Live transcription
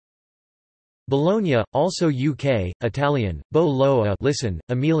Bologna, also UK, Italian, Bologna, listen,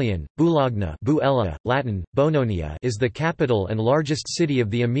 Emilian, Bologna, Buella, Latin, Bononia, is the capital and largest city of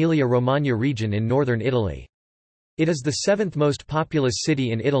the Emilia-Romagna region in northern Italy. It is the seventh most populous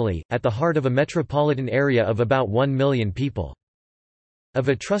city in Italy, at the heart of a metropolitan area of about 1 million people. Of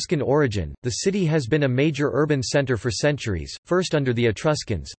Etruscan origin, the city has been a major urban centre for centuries, first under the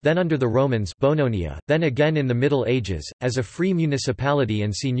Etruscans, then under the Romans Bononia, then again in the Middle Ages, as a free municipality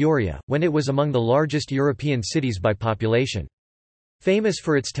and signoria, when it was among the largest European cities by population. Famous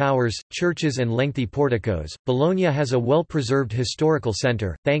for its towers, churches and lengthy porticos, Bologna has a well-preserved historical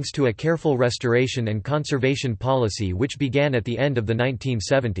centre, thanks to a careful restoration and conservation policy which began at the end of the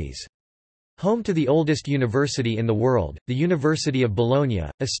 1970s. Home to the oldest university in the world, the University of Bologna,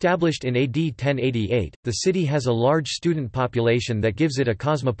 established in AD 1088, the city has a large student population that gives it a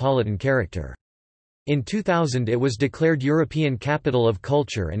cosmopolitan character. In 2000 it was declared European Capital of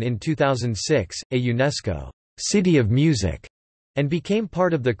Culture and in 2006, a UNESCO City of Music, and became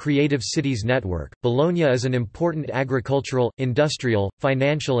part of the Creative Cities Network. Bologna is an important agricultural, industrial,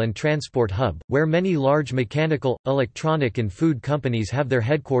 financial and transport hub, where many large mechanical, electronic and food companies have their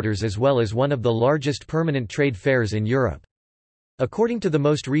headquarters as well as one of the largest permanent trade fairs in Europe. According to the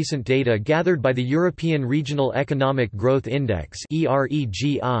most recent data gathered by the European Regional Economic Growth Index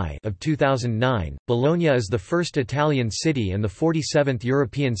of 2009, Bologna is the first Italian city and the 47th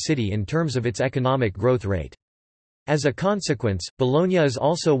European city in terms of its economic growth rate. As a consequence, Bologna is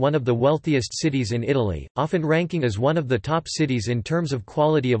also one of the wealthiest cities in Italy, often ranking as one of the top cities in terms of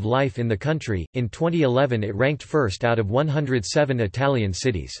quality of life in the country. In 2011 it ranked first out of 107 Italian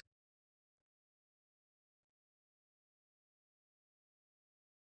cities.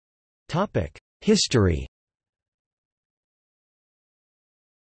 Topic: History.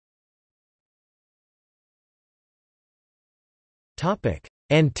 Topic: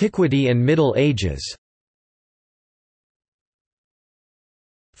 Antiquity and Middle Ages.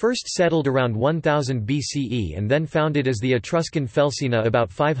 First settled around 1000 BCE and then founded as the Etruscan Felsina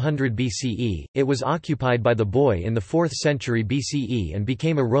about 500 BCE, it was occupied by the Boii in the 4th century BCE and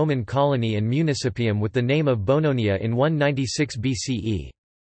became a Roman colony and municipium with the name of Bononia in 196 BCE.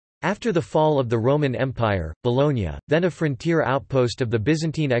 After the fall of the Roman Empire, Bologna, then a frontier outpost of the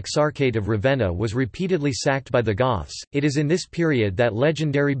Byzantine Exarchate of Ravenna, was repeatedly sacked by the Goths. It is in this period that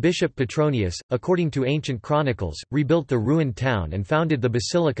legendary Bishop Petronius, according to ancient chronicles, rebuilt the ruined town and founded the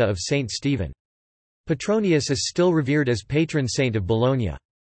Basilica of Saint Stephen. Petronius is still revered as patron saint of Bologna.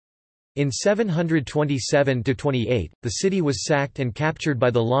 In 727–28, the city was sacked and captured by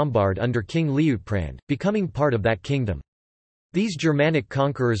the Lombard under King Liutprand, becoming part of that kingdom. These Germanic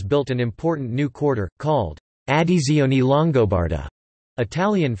conquerors built an important new quarter, called Addizione Longobarda,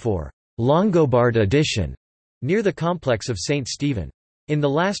 Italian for Longobard addition, near the complex of St. Stephen. In the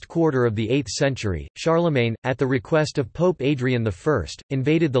last quarter of the 8th century, Charlemagne, at the request of Pope Adrian I,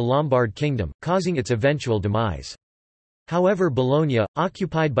 invaded the Lombard kingdom, causing its eventual demise. However, Bologna,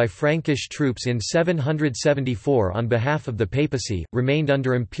 occupied by Frankish troops in 774 on behalf of the papacy, remained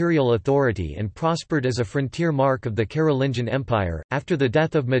under imperial authority and prospered as a frontier mark of the Carolingian Empire. After the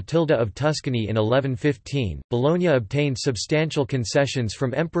death of Matilda of Tuscany in 1115, Bologna obtained substantial concessions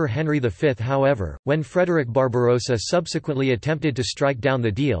from Emperor Henry V. However, when Frederick Barbarossa subsequently attempted to strike down the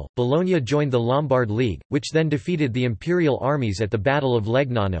deal, Bologna joined the Lombard League, which then defeated the imperial armies at the Battle of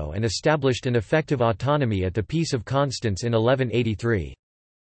Legnano and established an effective autonomy at the Peace of Constance in 1183.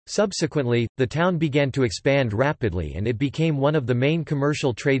 Subsequently, the town began to expand rapidly and it became one of the main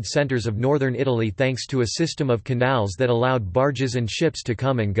commercial trade centers of northern Italy thanks to a system of canals that allowed barges and ships to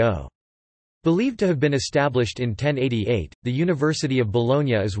come and go. Believed to have been established in 1088, the University of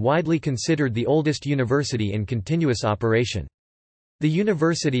Bologna is widely considered the oldest university in continuous operation. The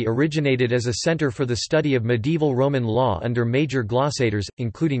university originated as a center for the study of medieval Roman law under major glossators,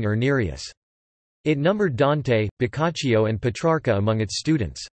 including Irnerius. It numbered Dante, Boccaccio and Petrarca among its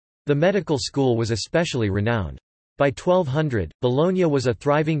students. The medical school was especially renowned. By 1200, Bologna was a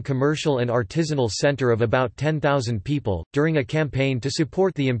thriving commercial and artisanal center of about 10,000 people. During a campaign to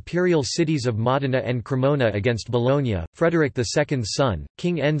support the imperial cities of Modena and Cremona against Bologna, Frederick II's son,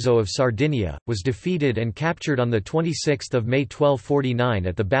 King Enzo of Sardinia, was defeated and captured on 26 May 1249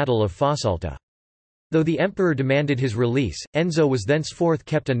 at the Battle of Fossalta. Though the emperor demanded his release, Enzo was thenceforth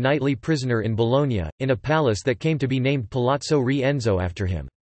kept a nightly prisoner in Bologna, in a palace that came to be named Palazzo Re Enzo after him.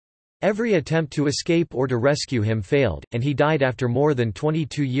 Every attempt to escape or to rescue him failed, and he died after more than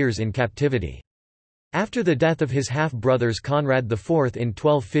 22 years in captivity. After the death of his half-brothers Conrad IV in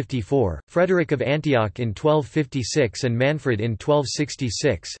 1254, Frederick of Antioch in 1256 and Manfred in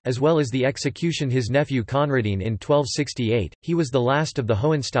 1266, as well as the execution his nephew Conradin in 1268, he was the last of the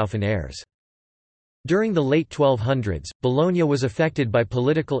Hohenstaufen heirs. During the late 1200s, Bologna was affected by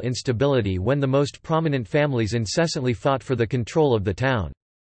political instability when the most prominent families incessantly fought for the control of the town.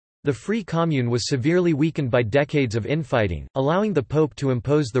 The Free Commune was severely weakened by decades of infighting, allowing the Pope to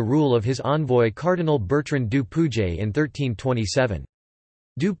impose the rule of his envoy Cardinal Bertrand du Pouget in 1327.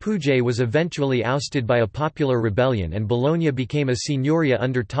 Du Pouget was eventually ousted by a popular rebellion and Bologna became a signoria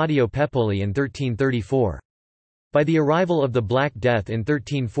under Taddeo Pepoli in 1334. By the arrival of the Black Death in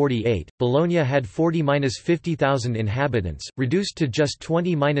 1348, Bologna had 40–50,000 inhabitants, reduced to just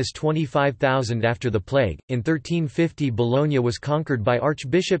 20–25,000 after the plague. In 1350, Bologna was conquered by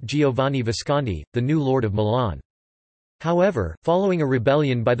Archbishop Giovanni Visconti, the new Lord of Milan. However, following a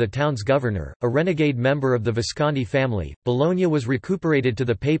rebellion by the town's governor, a renegade member of the Visconti family, Bologna was recuperated to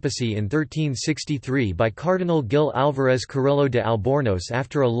the papacy in 1363 by Cardinal Gil Álvarez Carrillo de Albornoz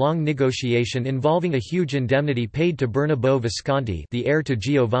after a long negotiation involving a huge indemnity paid to Bernabo Visconti, the heir to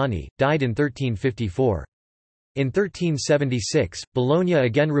Giovanni, died in 1354. In 1376, Bologna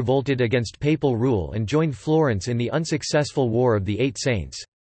again revolted against papal rule and joined Florence in the unsuccessful War of the Eight Saints.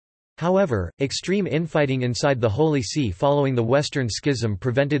 However, extreme infighting inside the Holy See following the Western Schism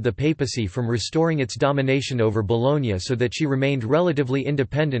prevented the papacy from restoring its domination over Bologna so that she remained relatively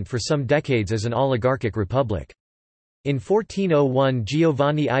independent for some decades as an oligarchic republic. In 1401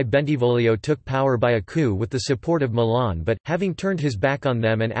 Giovanni I Bentivoglio took power by a coup with the support of Milan but, having turned his back on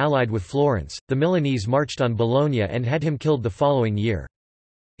them and allied with Florence, the Milanese marched on Bologna and had him killed the following year.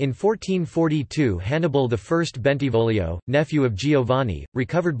 In 1442 Hannibal I Bentivoglio, nephew of Giovanni,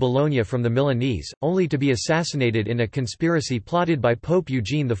 recovered Bologna from the Milanese, only to be assassinated in a conspiracy plotted by Pope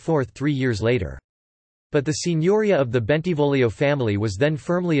Eugene IV 3 years later. But the signoria of the Bentivoglio family was then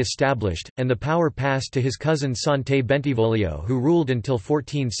firmly established, and the power passed to his cousin Sante Bentivoglio who ruled until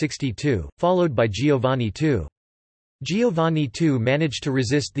 1462, followed by Giovanni II. Giovanni II managed to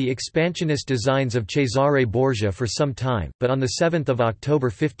resist the expansionist designs of Cesare Borgia for some time, but on 7 October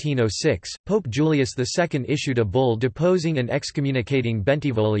 1506, Pope Julius II issued a bull deposing and excommunicating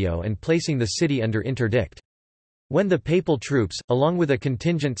Bentivoglio and placing the city under interdict. When the papal troops, along with a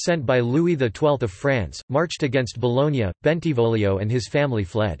contingent sent by Louis XII of France, marched against Bologna, Bentivoglio and his family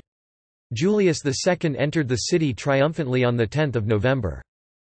fled. Julius II entered the city triumphantly on 10 November.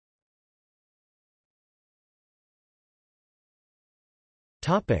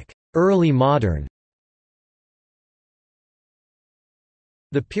 Early modern.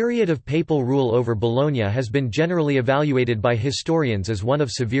 The period of papal rule over Bologna has been generally evaluated by historians as one of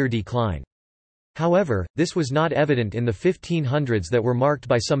severe decline. However, this was not evident in the 1500s that were marked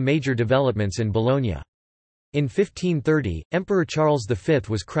by some major developments in Bologna. In 1530, Emperor Charles V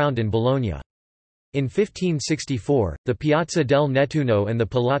was crowned in Bologna. In 1564, the Piazza del Nettuno and the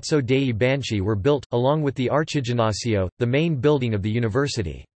Palazzo dei Banchi were built, along with the Archiginnasio, the main building of the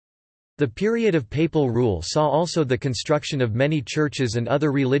university. The period of papal rule saw also the construction of many churches and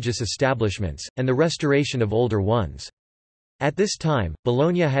other religious establishments, and the restoration of older ones. At this time,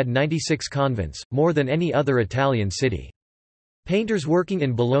 Bologna had 96 convents, more than any other Italian city. Painters working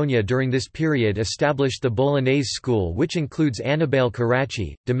in Bologna during this period established the Bolognese school, which includes Annibale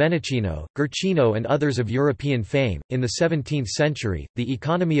Carracci, Domenichino, Guercino, and others of European fame. In the 17th century, the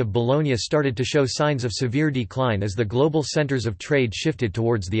economy of Bologna started to show signs of severe decline as the global centers of trade shifted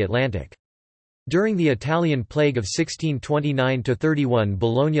towards the Atlantic. During the Italian plague of 1629–31,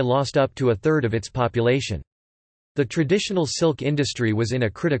 Bologna lost up to a third of its population. The traditional silk industry was in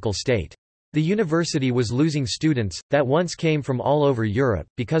a critical state. The university was losing students, that once came from all over Europe,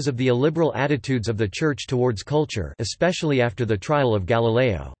 because of the illiberal attitudes of the Church towards culture, especially after the trial of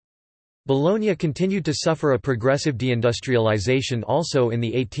Galileo. Bologna continued to suffer a progressive deindustrialization also in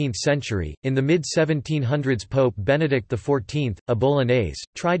the 18th century. In the mid-1700s, Pope Benedict XIV, a Bolognese,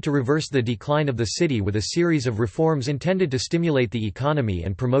 tried to reverse the decline of the city with a series of reforms intended to stimulate the economy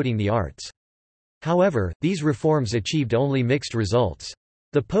and promoting the arts. However, these reforms achieved only mixed results.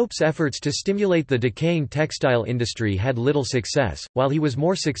 The Pope's efforts to stimulate the decaying textile industry had little success, while he was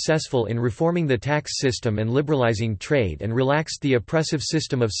more successful in reforming the tax system and liberalizing trade and relaxed the oppressive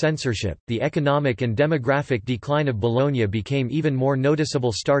system of censorship. The economic and demographic decline of Bologna became even more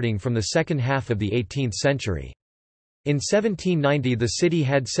noticeable starting from the second half of the 18th century. In 1790 the city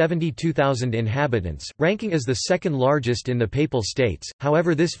had 72,000 inhabitants, ranking as the second largest in the Papal States,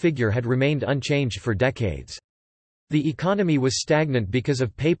 however this figure had remained unchanged for decades. The economy was stagnant because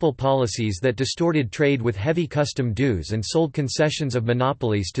of papal policies that distorted trade with heavy custom dues and sold concessions of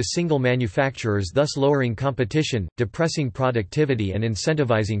monopolies to single manufacturers, thus lowering competition, depressing productivity and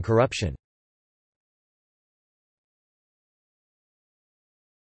incentivizing corruption.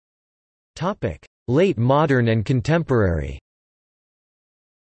 Late modern and contemporary.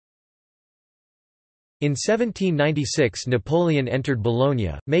 In 1796 Napoleon entered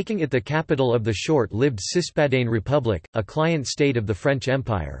Bologna, making it the capital of the short-lived Cispadane Republic, a client state of the French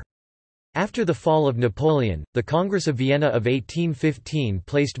Empire. After the fall of Napoleon, the Congress of Vienna of 1815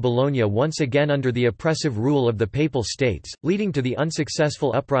 placed Bologna once again under the oppressive rule of the Papal States, leading to the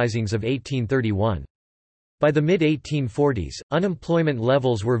unsuccessful uprisings of 1831. By the mid-1840s, unemployment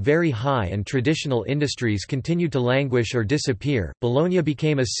levels were very high and traditional industries continued to languish or disappear. Bologna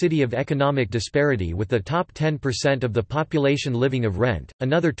became a city of economic disparity with the top 10% of the population living of rent,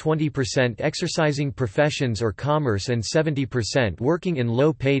 another 20% exercising professions or commerce and 70% working in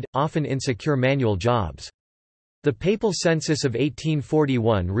low-paid, often insecure manual jobs. The papal census of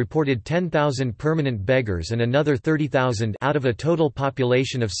 1841 reported 10,000 permanent beggars and another 30,000 out of a total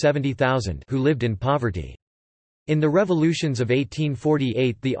population of 70,000 who lived in poverty. In the revolutions of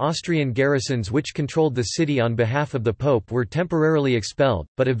 1848 the Austrian garrisons which controlled the city on behalf of the Pope were temporarily expelled,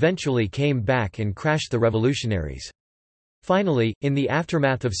 but eventually came back and crushed the revolutionaries. Finally, in the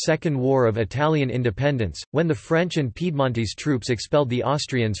aftermath of Second War of Italian Independence, when the French and Piedmontese troops expelled the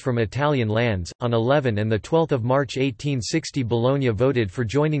Austrians from Italian lands, on 11 and 12 March 1860 Bologna voted for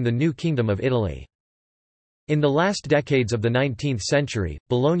joining the new Kingdom of Italy. In the last decades of the 19th century,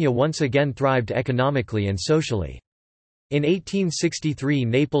 Bologna once again thrived economically and socially. In 1863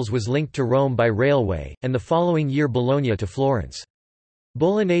 Naples was linked to Rome by railway, and the following year Bologna to Florence.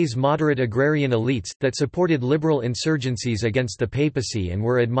 Bolognese moderate agrarian elites, that supported liberal insurgencies against the papacy and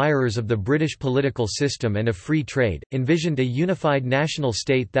were admirers of the British political system and of free trade, envisioned a unified national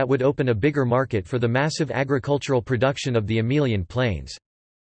state that would open a bigger market for the massive agricultural production of the Emilian Plains.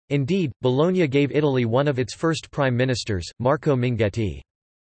 Indeed, Bologna gave Italy one of its first prime ministers, Marco Minghetti.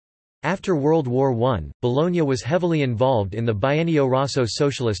 After World War I, Bologna was heavily involved in the Biennio Rosso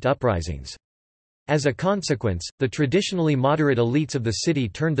socialist uprisings. As a consequence, the traditionally moderate elites of the city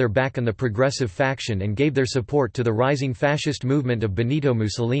turned their back on the progressive faction and gave their support to the rising fascist movement of Benito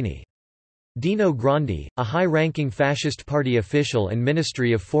Mussolini. Dino Grandi, a high-ranking fascist party official and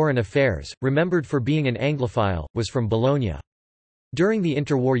Ministry of Foreign Affairs, remembered for being an Anglophile, was from Bologna. During the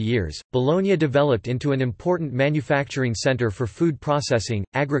interwar years, Bologna developed into an important manufacturing center for food processing,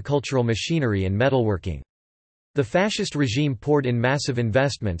 agricultural machinery and metalworking. The fascist regime poured in massive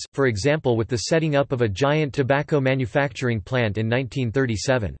investments, for example with the setting up of a giant tobacco manufacturing plant in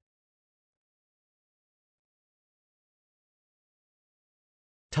 1937.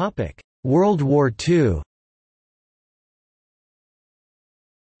 World War II.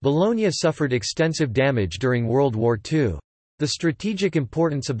 Bologna suffered extensive damage during World War II. The strategic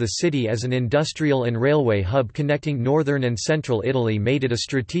importance of the city as an industrial and railway hub connecting northern and central Italy made it a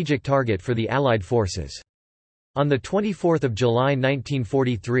strategic target for the Allied forces. On 24 July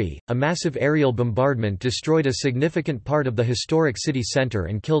 1943, a massive aerial bombardment destroyed a significant part of the historic city centre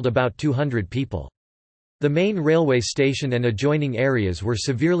and killed about 200 people. The main railway station and adjoining areas were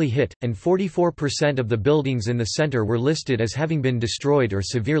severely hit, and 44% of the buildings in the centre were listed as having been destroyed or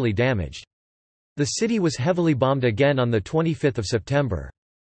severely damaged. The city was heavily bombed again on 25 September.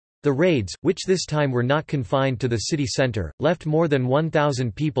 The raids, which this time were not confined to the city centre, left more than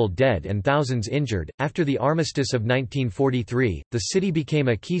 1,000 people dead and thousands injured. After the armistice of 1943, the city became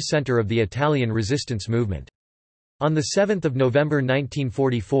a key centre of the Italian resistance movement. On 7 November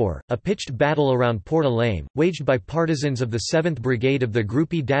 1944, a pitched battle around Porta Lame, waged by partisans of the 7th Brigade of the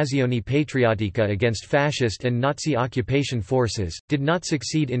Gruppi d'Azione Patriottica against fascist and Nazi occupation forces, did not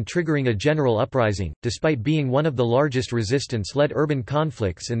succeed in triggering a general uprising, despite being one of the largest resistance-led urban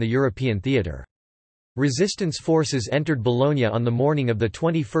conflicts in the European theatre. Resistance forces entered Bologna on the morning of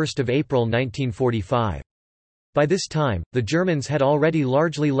 21 April 1945. By this time, the Germans had already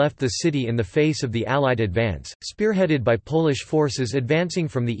largely left the city in the face of the Allied advance, spearheaded by Polish forces advancing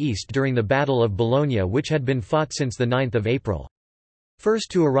from the east during the Battle of Bologna, which had been fought since 9 April. First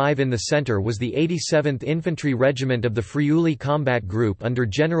to arrive in the centre was the 87th Infantry Regiment of the Friuli Combat Group under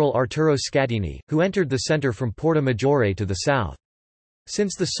General Arturo Scattini, who entered the centre from Porta Maggiore to the south.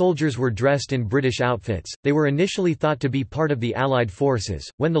 Since the soldiers were dressed in British outfits, they were initially thought to be part of the Allied forces.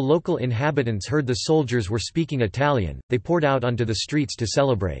 When the local inhabitants heard the soldiers were speaking Italian, they poured out onto the streets to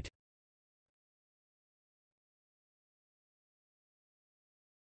celebrate.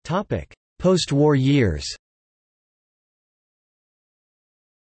 Post-war years.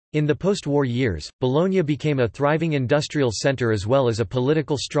 In the post-war years, Bologna became a thriving industrial centre as well as a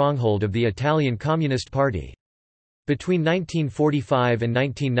political stronghold of the Italian Communist Party. Between 1945 and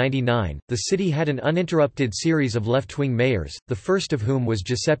 1999, the city had an uninterrupted series of left-wing mayors, the first of whom was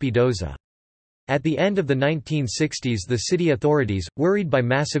Giuseppe Dozza. At the end of the 1960s, the city authorities, worried by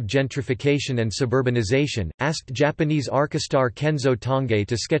massive gentrification and suburbanization, asked Japanese archistar Kenzo Tange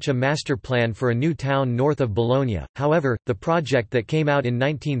to sketch a master plan for a new town north of Bologna. However, the project that came out in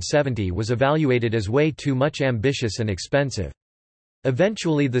 1970 was evaluated as way too much ambitious and expensive.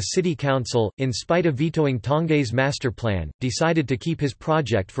 Eventually the city council, in spite of vetoing Tange's master plan, decided to keep his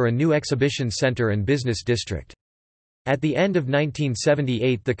project for a new exhibition center and business district. At the end of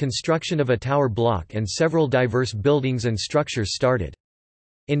 1978, the construction of a tower block and several diverse buildings and structures started.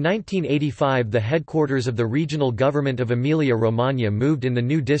 In 1985, the headquarters of the regional government of Emilia-Romagna moved in the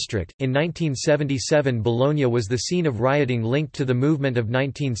new district. In 1977, Bologna was the scene of rioting linked to the movement of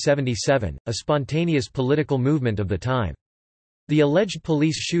 1977, a spontaneous political movement of the time. The alleged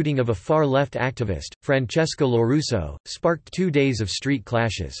police shooting of a far-left activist, Francesco Lorusso, sparked 2 days of street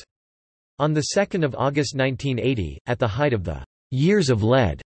clashes. On 2 August 1980, at the height of the Years of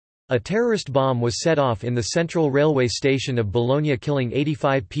Lead, a terrorist bomb was set off in the central railway station of Bologna, killing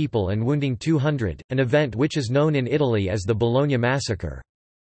 85 people and wounding 200, an event which is known in Italy as the Bologna Massacre.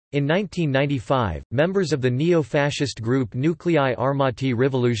 In 1995, members of the neo-fascist group Nuclei Armati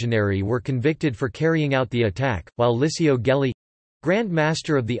Rivoluzionari were convicted for carrying out the attack, while Licio Gelli, Grand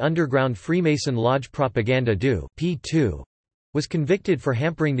Master of the underground Freemason Lodge Propaganda do P2, was convicted for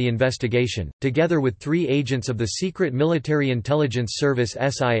hampering the investigation, together with 3 agents of the Secret Military Intelligence Service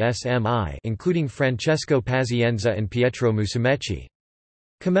SISMI, including Francesco Pazienza and Pietro Musumeci.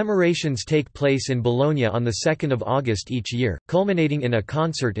 Commemorations take place in Bologna on 2 August each year, culminating in a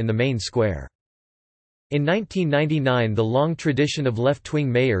concert in the main square. In 1999, the long tradition of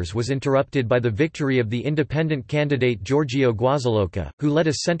left-wing mayors was interrupted by the victory of the independent candidate Giorgio Guazzaloca, who led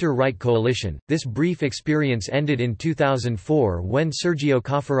a center-right coalition. This brief experience ended in 2004 when Sergio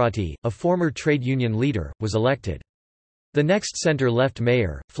Cofferati, a former trade union leader, was elected. The next center-left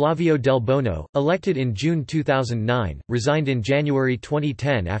mayor, Flavio Del Bono, elected in June 2009, resigned in January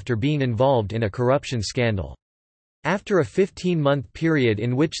 2010 after being involved in a corruption scandal. After a 15-month period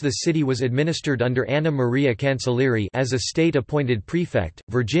in which the city was administered under Anna Maria Cancellieri as a state-appointed prefect,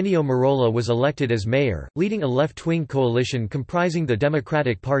 Virginio Merola was elected as mayor, leading a left-wing coalition comprising the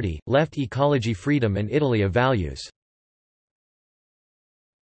Democratic Party, Left Ecology Freedom and Italy of Values.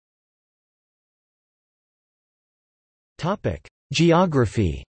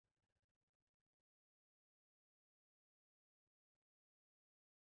 Geography.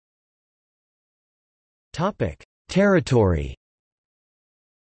 Territory.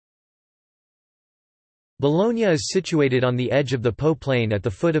 Bologna is situated on the edge of the Po Plain at the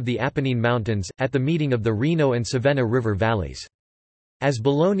foot of the Apennine Mountains, at the meeting of the Reno and Savena river valleys. As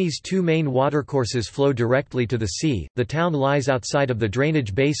Bologna's 2 main watercourses flow directly to the sea, the town lies outside of the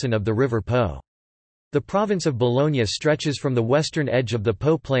drainage basin of the River Po. The province of Bologna stretches from the western edge of the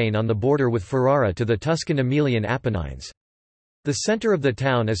Po Plain on the border with Ferrara to the Tuscan-Emilian Apennines. The center of the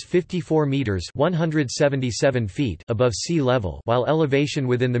town is 54 meters (177 feet) above sea level, while elevation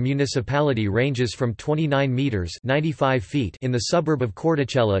within the municipality ranges from 29 meters (95 feet) in the suburb of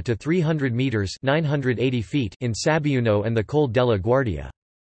Corticella to 300 meters (980 feet) in Sabbiuno and the Col della Guardia.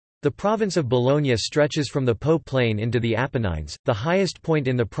 The province of Bologna stretches from the Po Plain into the Apennines. The highest point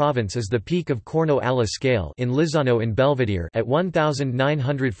in the province is the peak of Corno alla Scale in Lizzano in Belvedere at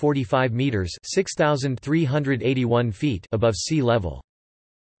 1,945 meters (6,381 feet) above sea level.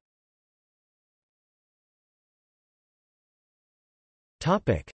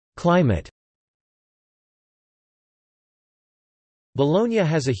 Topic: Climate. Bologna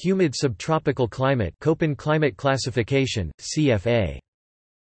has a humid subtropical climate, Köppen climate classification (CFA).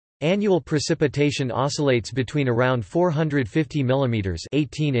 Annual precipitation oscillates between around 450 mm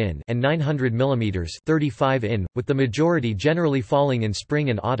 18 in and 900 mm 35 in, with the majority generally falling in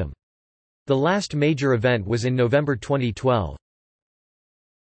spring and autumn. The last major event was in November 2012.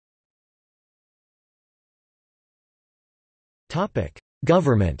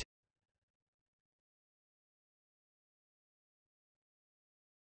 Government.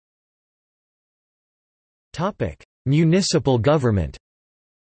 Municipal government.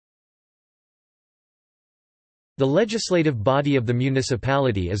 The legislative body of the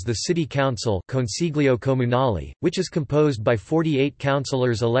municipality is the City Council Consiglio Comunale, which is composed by 48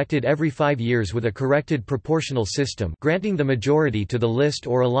 councillors elected every 5 years with a corrected proportional system granting the majority to the list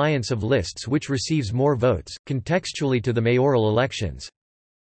or alliance of lists which receives more votes, contextually to the mayoral elections.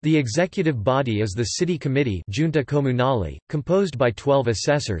 The executive body is the City Committee Giunta Comunale, composed by 12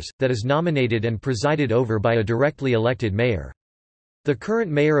 assessors, that is nominated and presided over by a directly elected mayor. The current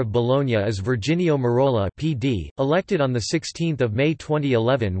mayor of Bologna is Virginio Merola (PD), elected on 16 May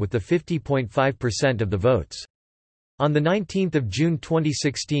 2011 with the 50.5% of the votes. On 19 June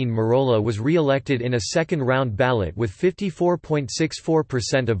 2016, Merola was re-elected in a second-round ballot with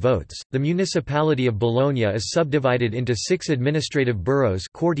 54.64% of votes. The municipality of Bologna is subdivided into 6 administrative boroughs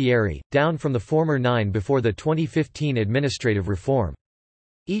quartieri, down from the former 9 before the 2015 administrative reform.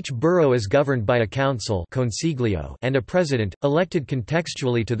 Each borough is governed by a council consiglio and a president, elected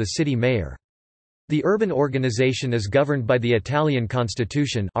contextually to the city mayor. The urban organization is governed by the Italian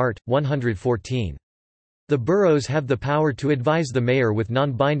Constitution Art. 114. The boroughs have the power to advise the mayor with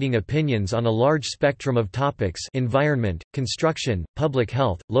non-binding opinions on a large spectrum of topics: environment, construction, public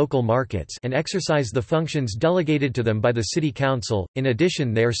health, local markets, and exercise the functions delegated to them by the city council. In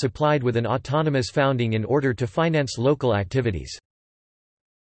addition, they are supplied with an autonomous founding in order to finance local activities.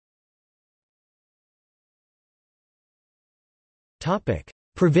 Topic: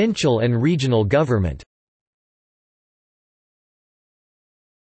 Provincial and regional government.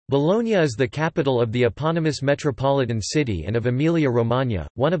 Bologna is the capital of the eponymous metropolitan city and of Emilia-Romagna,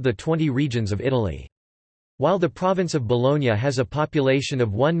 one of the 20 regions of Italy. While the province of Bologna has a population of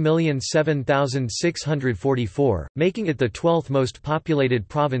 1,007,644, making it the 12th most populated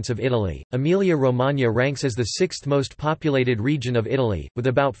province of Italy, Emilia-Romagna ranks as the 6th most populated region of Italy, with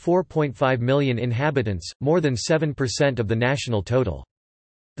about 4.5 million inhabitants, more than 7% of the national total.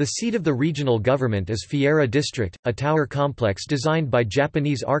 The seat of the regional government is Fiera District, a tower complex designed by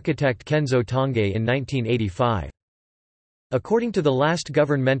Japanese architect Kenzo Tange in 1985. According to the last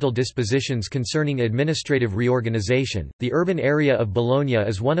governmental dispositions concerning administrative reorganization, the urban area of Bologna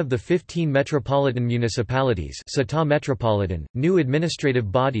is one of the 15 metropolitan municipalities Città metropolitan, new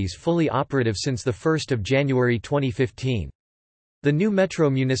administrative bodies fully operative since 1 January 2015. The new metro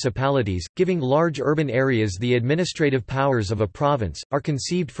municipalities, giving large urban areas the administrative powers of a province, are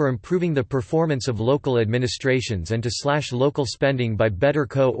conceived for improving the performance of local administrations and to slash local spending by better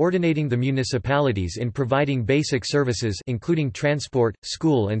coordinating the municipalities in providing basic services including transport,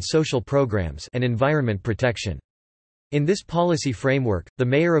 school and social programs and environment protection. In this policy framework, the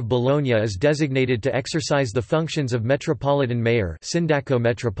mayor of Bologna is designated to exercise the functions of metropolitan mayor Sindaco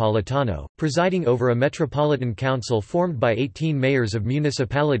Metropolitano, presiding over a metropolitan council formed by 18 mayors of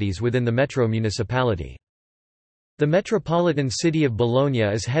municipalities within the metro municipality. The metropolitan city of Bologna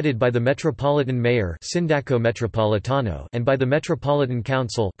is headed by the metropolitan mayor Sindaco Metropolitano and by the metropolitan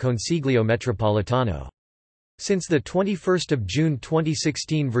council Consiglio Metropolitano. Since 21 June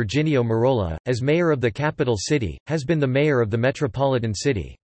 2016, Virginio Merola, as mayor of the capital city, has been the mayor of the metropolitan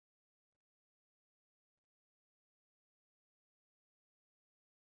city.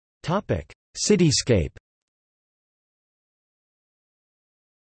 Cityscape.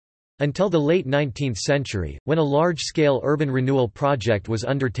 Until the late 19th century, when a large-scale urban renewal project was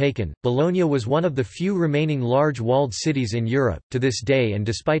undertaken, Bologna was one of the few remaining large walled cities in Europe. To this day, and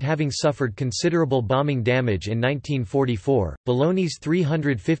despite having suffered considerable bombing damage in 1944, Bologna's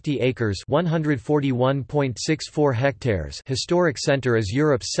 350 acres (141.64 hectares) historic centre is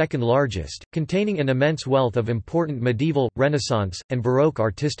Europe's second largest, containing an immense wealth of important medieval, Renaissance, and Baroque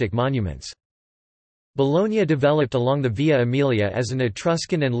artistic monuments. Bologna developed along the Via Emilia as an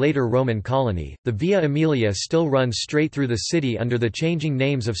Etruscan and later Roman colony. The Via Emilia still runs straight through the city under the changing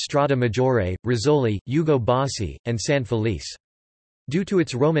names of Strada Maggiore, Rizzoli, Ugo Bassi, and San Felice. Due to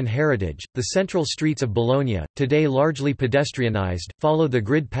its Roman heritage, the central streets of Bologna, today largely pedestrianized, follow the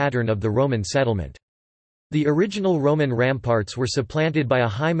grid pattern of the Roman settlement. The original Roman ramparts were supplanted by a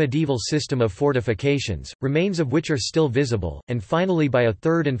high medieval system of fortifications, remains of which are still visible, and finally by a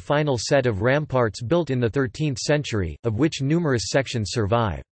third and final set of ramparts built in the 13th century, of which numerous sections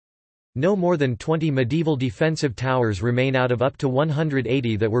survive. No more than 20 medieval defensive towers remain out of up to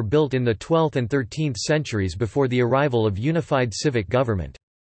 180 that were built in the 12th and 13th centuries before the arrival of unified civic government.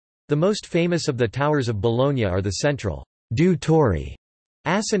 The most famous of the towers of Bologna are the central Due Torri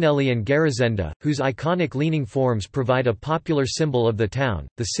Asinelli and Garisenda, whose iconic leaning forms provide a popular symbol of the town.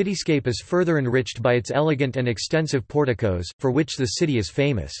 The cityscape is further enriched by its elegant and extensive porticos, for which the city is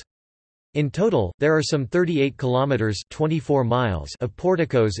famous. In total, there are some 38 kilometers (24 miles) of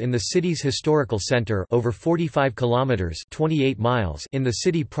porticos in the city's historical center, over 45 kilometers (28 miles) in the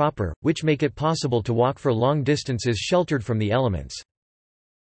city proper, which make it possible to walk for long distances sheltered from the elements.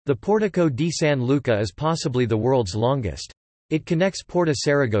 The Portico di San Luca is possibly the world's longest. It connects Porta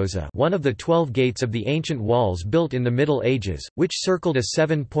Saragossa, one of the 12 gates of the ancient walls built in the Middle Ages, which circled a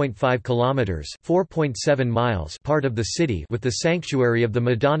 7.5 kilometers (4.7 miles) part of the city, with the sanctuary of the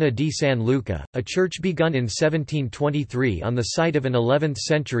Madonna di San Luca, a church begun in 1723 on the site of an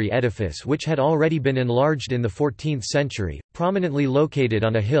 11th-century edifice which had already been enlarged in the 14th century, prominently located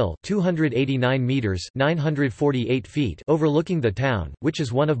on a hill 289 meters (948 feet) overlooking the town, which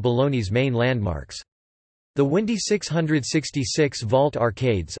is one of Bologna's main landmarks. The windy 666 vault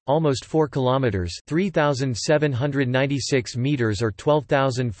arcades, almost 4 kilometers (3,796 meters or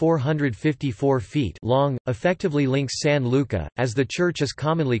 12,454 feet) long, effectively links San Luca, as the church is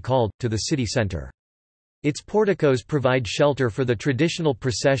commonly called, to the city center. Its porticos provide shelter for the traditional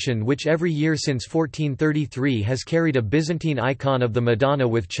procession which every year since 1433 has carried a Byzantine icon of the Madonna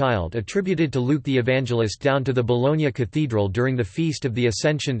with Child attributed to Luke the Evangelist down to the Bologna Cathedral during the Feast of the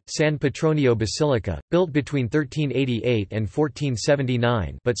Ascension. San Petronio Basilica, built between 1388 and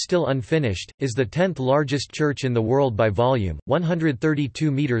 1479 but still unfinished, is the 10th largest church in the world by volume,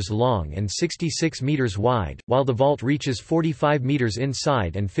 132 meters long and 66 meters wide, while the vault reaches 45 meters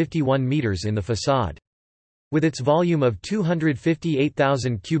inside and 51 meters in the façade. With its volume of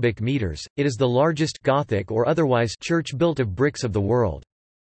 258,000 cubic meters, it is the largest Gothic or otherwise church built of bricks of the world.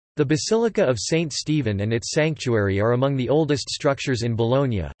 The Basilica of Saint Stephen and its sanctuary are among the oldest structures in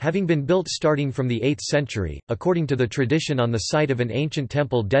Bologna, having been built starting from the 8th century, according to the tradition on the site of an ancient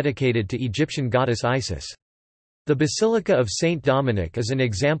temple dedicated to Egyptian goddess Isis. The Basilica of Saint Dominic is an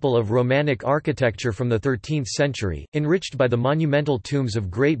example of Romanic architecture from the 13th century, enriched by the monumental tombs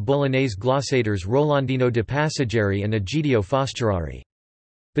of great Bolognese glossators Rolandino de Passaggeri and Egidio Fosturari.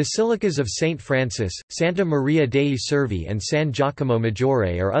 Basilicas of Saint Francis, Santa Maria dei Servi and San Giacomo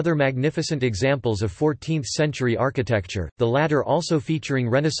Maggiore are other magnificent examples of 14th-century architecture, the latter also featuring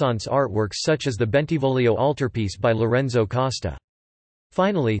Renaissance artworks such as the Bentivoglio altarpiece by Lorenzo Costa.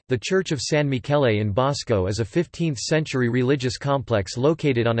 Finally, the Church of San Michele in Bosco is a 15th-century religious complex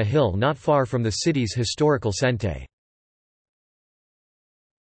located on a hill not far from the city's historical centre.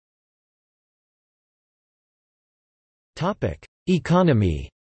 Economy.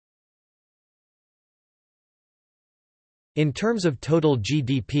 In terms of total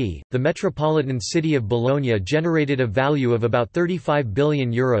GDP, the metropolitan city of Bologna generated a value of about €35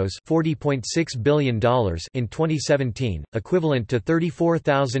 billion $40.6 billion in 2017, equivalent to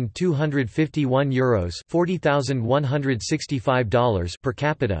 €34,251 $40,165 per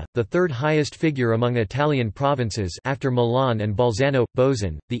capita, the third highest figure among Italian provinces after Milan and Bolzano.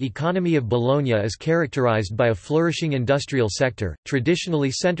 Bozen. The economy of Bologna is characterized by a flourishing industrial sector,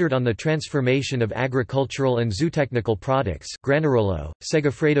 traditionally centered on the transformation of agricultural and zootechnical products. Granarolo,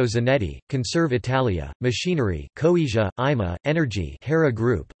 Segafredo Zanetti, Conserve Italia, Machinery, Coesia, IMA, Energy, Hera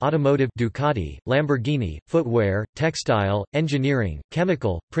Group, Automotive, Ducati, Lamborghini, Footwear, Textile, Engineering,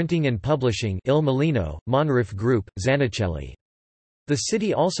 Chemical, Printing and Publishing, Il Mulino, Monrif Group, Zanichelli. The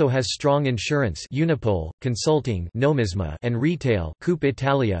city also has strong insurance, Unipol, consulting, Nomisma, and retail, Coop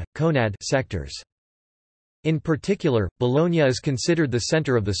Italia, Conad sectors. In particular, Bologna is considered the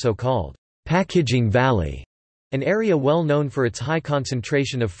center of the so-called packaging valley, an area well known for its high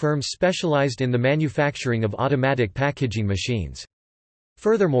concentration of firms specialized in the manufacturing of automatic packaging machines.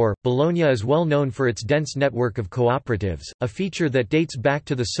 Furthermore, Bologna is well known for its dense network of cooperatives, a feature that dates back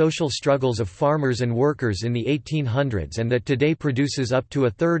to the social struggles of farmers and workers in the 1800s and that today produces up to a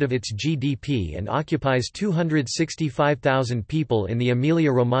third of its GDP and occupies 265,000 people in the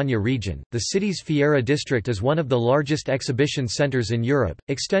Emilia-Romagna region. The city's Fiera district is one of the largest exhibition centers in Europe,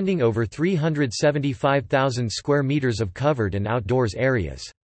 extending over 375,000 square meters of covered and outdoors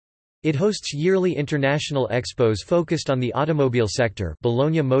areas. It hosts yearly international expos focused on the automobile sector,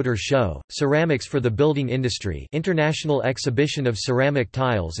 Bologna Motor Show, ceramics for the building industry, International Exhibition of Ceramic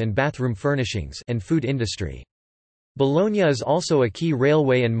Tiles and Bathroom Furnishings, and food industry. Bologna is also a key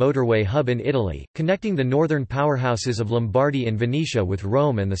railway and motorway hub in Italy, connecting the northern powerhouses of Lombardy and Venetia with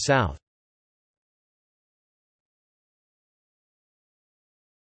Rome and the south.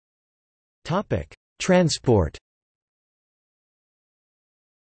 Transport.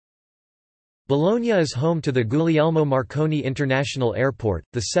 Bologna is home to the Guglielmo Marconi International Airport,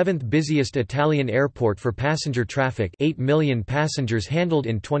 the seventh busiest Italian airport for passenger traffic, 8 million passengers handled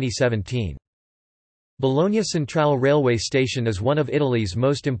in 2017. Bologna Centrale railway station is one of Italy's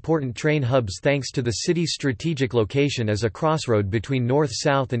most important train hubs thanks to the city's strategic location as a crossroad between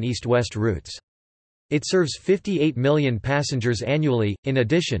north-south and east-west routes. It serves 58 million passengers annually. In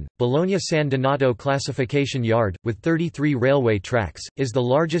addition, Bologna San Donato Classification Yard, with 33 railway tracks, is the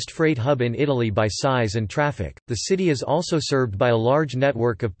largest freight hub in Italy by size and traffic. The city is also served by a large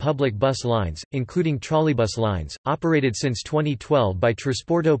network of public bus lines, including trolleybus lines, operated since 2012 by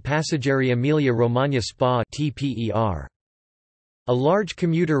Trasporto Passeggeri Emilia Romagna SPA (TPER). A large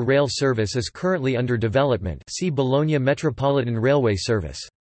commuter rail service is currently under development. See Bologna Metropolitan Railway Service.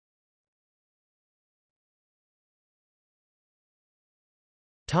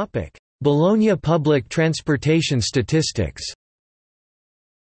 Bologna public transportation statistics.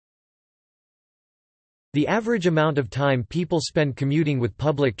 The average amount of time people spend commuting with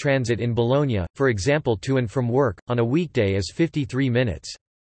public transit in Bologna, for example to and from work, on a weekday is 53 minutes.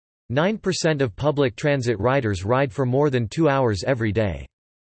 9% of public transit riders ride for more than 2 hours every day.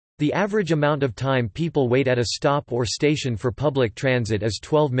 The average amount of time people wait at a stop or station for public transit is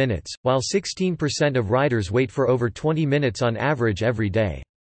 12 minutes, while 16% of riders wait for over 20 minutes on average every day.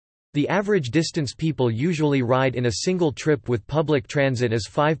 The average distance people usually ride in a single trip with public transit is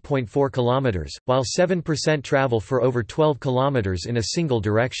 5.4 kilometers, while 7% travel for over 12 kilometers in a single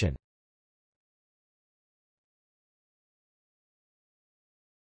direction.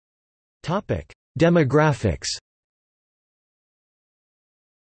 Topic: Demographics.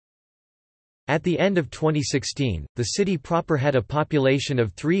 At the end of 2016, the city proper had a population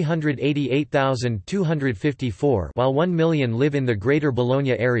of 388,254, while 1 million live in the Greater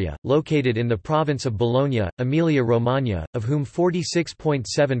Bologna area, located in the province of Bologna, Emilia-Romagna, of whom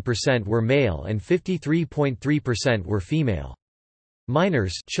 46.7% were male and 53.3% were female.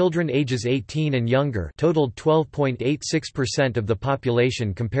 Minors, children ages 18 and younger, totaled 12.86% of the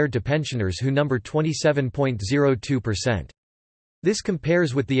population compared to pensioners who numbered 27.02%. This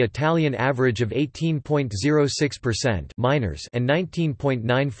compares with the Italian average of 18.06% minors and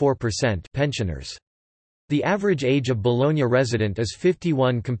 19.94% pensioners. The average age of Bologna resident is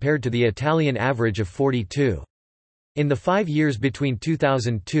 51 compared to the Italian average of 42. In the 5 years between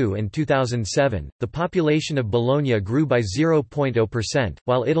 2002 and 2007, the population of Bologna grew by 0.0%,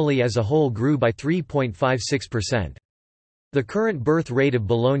 while Italy as a whole grew by 3.56%. The current birth rate of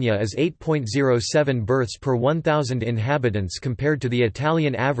Bologna is 8.07 births per 1,000 inhabitants compared to the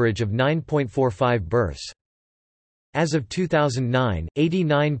Italian average of 9.45 births. As of 2009,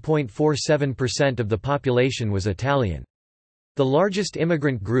 89.47% of the population was Italian. The largest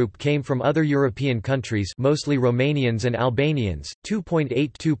immigrant group came from other European countries, mostly Romanians and Albanians,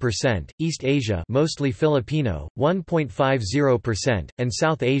 2.82%, East Asia, mostly Filipino, 1.50%, and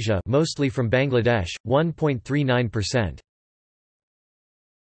South Asia, mostly from Bangladesh, 1.39%.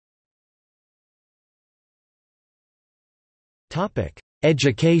 Topic: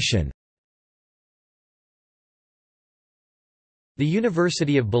 Education. The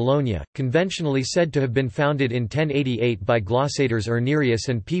University of Bologna, conventionally said to have been founded in 1088 by glossators Irnerius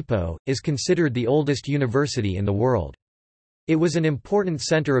and Pippo, is considered the oldest university in the world. It was an important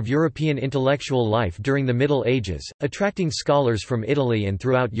center of European intellectual life during the Middle Ages, attracting scholars from Italy and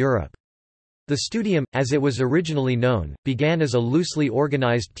throughout Europe. The studium, as it was originally known, began as a loosely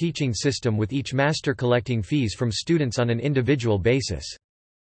organized teaching system with each master collecting fees from students on an individual basis.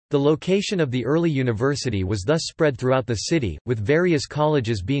 The location of the early university was thus spread throughout the city, with various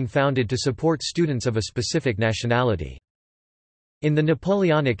colleges being founded to support students of a specific nationality. In the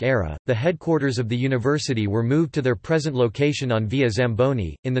Napoleonic era, the headquarters of the university were moved to their present location on Via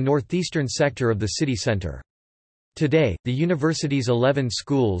Zamboni, in the northeastern sector of the city centre. Today, the university's 11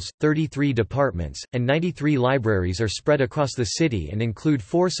 schools, 33 departments, and 93 libraries are spread across the city and include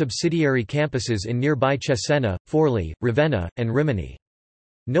 4 subsidiary campuses in nearby Cesena, Forlì, Ravenna, and Rimini.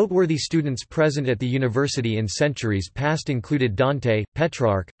 Noteworthy students present at the university in centuries past included Dante,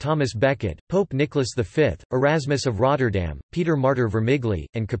 Petrarch, Thomas Becket, Pope Nicholas V, Erasmus of Rotterdam, Peter Martyr Vermigli,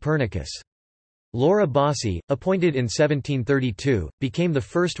 and Copernicus. Laura Bassi, appointed in 1732, became the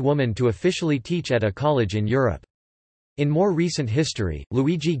first woman to officially teach at a college in Europe. In more recent history,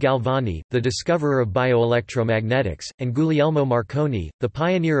 Luigi Galvani, the discoverer of bioelectromagnetics, and Guglielmo Marconi, the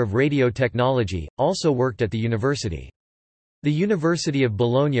pioneer of radio technology, also worked at the university. The University of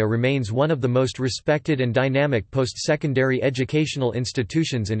Bologna remains one of the most respected and dynamic post-secondary educational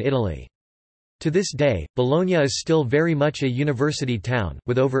institutions in Italy. To this day, Bologna is still very much a university town,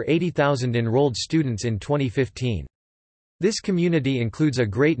 with over 80,000 enrolled students in 2015. This community includes a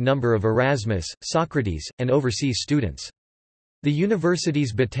great number of Erasmus, Socrates, and overseas students. The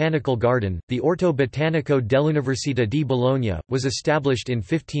university's botanical garden, the Orto Botanico dell'Università di Bologna, was established in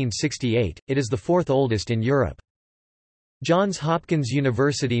 1568. It is the 4th oldest in Europe. Johns Hopkins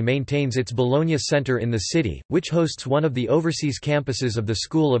University maintains its Bologna Center in the city, which hosts one of the overseas campuses of the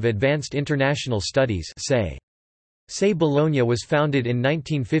School of Advanced International Studies (SAE). SAE Bologna was founded in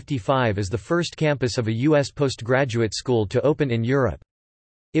 1955 as the first campus of a U.S. postgraduate school to open in Europe.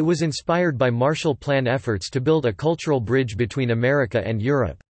 It was inspired by Marshall Plan efforts to build a cultural bridge between America and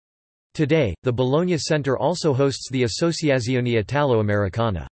Europe. Today, the Bologna Center also hosts the Associazione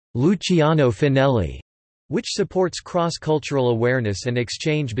Italo-Americana Luciano Finelli, which supports cross-cultural awareness and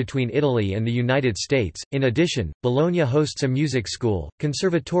exchange between Italy and the United States. In addition, Bologna hosts a music school,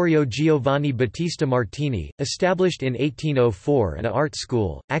 Conservatorio Giovanni Battista Martini, established in 1804, and an art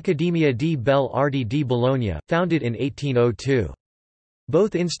school, Accademia di Belle Arti di Bologna, founded in 1802.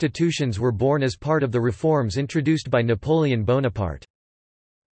 Both institutions were born as part of the reforms introduced by Napoleon Bonaparte.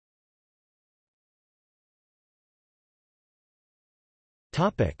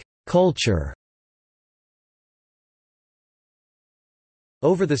 Culture.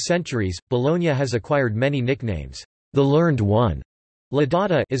 Over the centuries, Bologna has acquired many nicknames. The Learned One, La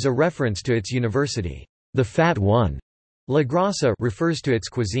Data, is a reference to its university. The Fat One, La Grassa, refers to its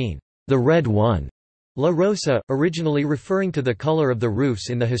cuisine. The Red One, La Rosa, originally referring to the color of the roofs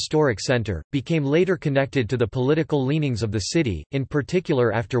in the historic center, became later connected to the political leanings of the city, in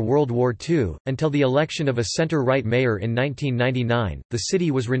particular after World War II. Until the election of a center-right mayor in 1999, the city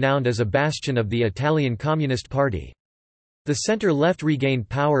was renowned as a bastion of the Italian Communist Party. The center-left regained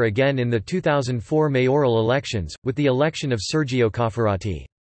power again in the 2004 mayoral elections, with the election of Sergio Cofferati.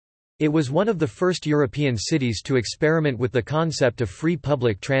 It was one of the first European cities to experiment with the concept of free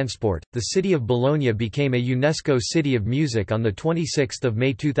public transport. The city of Bologna became a UNESCO City of Music on the 26th of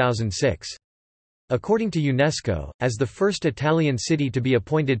May 2006. According to UNESCO, as the first Italian city to be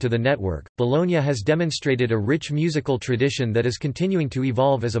appointed to the network, Bologna has demonstrated a rich musical tradition that is continuing to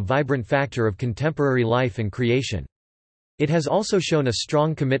evolve as a vibrant factor of contemporary life and creation. It has also shown a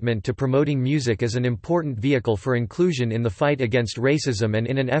strong commitment to promoting music as an important vehicle for inclusion in the fight against racism and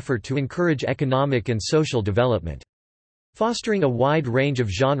in an effort to encourage economic and social development. Fostering a wide range of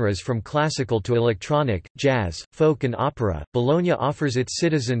genres from classical to electronic, jazz, folk and opera, Bologna offers its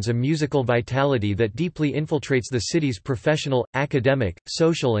citizens a musical vitality that deeply infiltrates the city's professional, academic,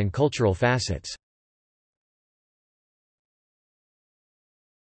 social and cultural facets.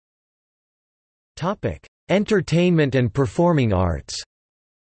 Entertainment and performing arts.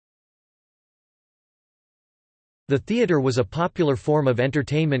 The theatre was a popular form of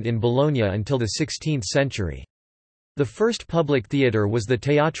entertainment in Bologna until the 16th century. The first public theatre was the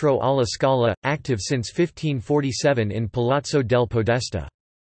Teatro alla Scala, active since 1547 in Palazzo del Podesta.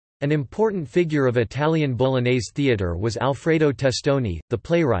 An important figure of Italian Bolognese theatre was Alfredo Testoni, the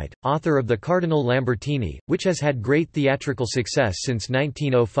playwright, author of the Cardinal Lambertini, which has had great theatrical success since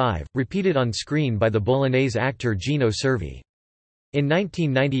 1905, repeated on screen by the Bolognese actor Gino Cervi. In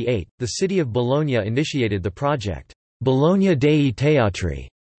 1998, the city of Bologna initiated the project, Bologna dei Teatri,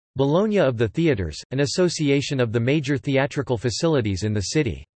 Bologna of the Theatres, an association of the major theatrical facilities in the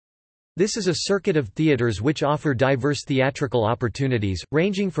city. This is a circuit of theatres which offer diverse theatrical opportunities,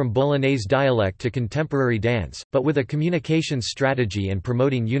 ranging from Bolognese dialect to contemporary dance, but with a communications strategy and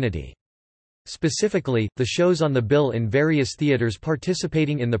promoting unity. Specifically, the shows on the bill in various theatres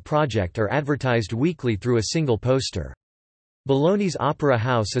participating in the project are advertised weekly through a single poster. Bologna's opera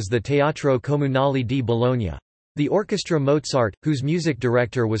house is the Teatro Comunale di Bologna. The Orchestra Mozart, whose music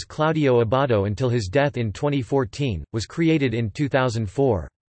director was Claudio Abbado until his death in 2014, was created in 2004.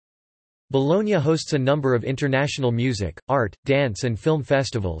 Bologna hosts a number of international music, art, dance and film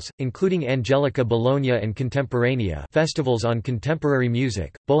festivals, including Angelica Bologna and Contemporanea festivals on contemporary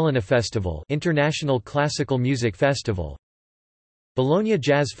music, Bologna Festival International Classical Music Festival, Bologna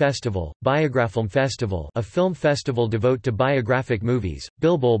Jazz Festival, Biograffilm Festival, a film festival devoted to biographic movies,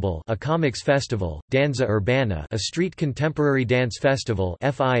 Bilbobel, a comics festival, Danza Urbana, a street contemporary dance festival,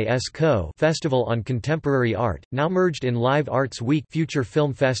 FISCO, festival on contemporary art, now merged in Live Arts Week, Future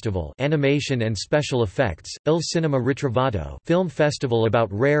Film Festival, animation and special effects, Il Cinema Ritrovato, film festival about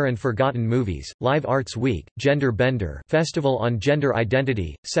rare and forgotten movies, Live Arts Week, Gender Bender, festival on gender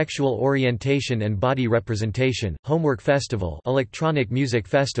identity, sexual orientation and body representation, Homework Festival, Electronic Music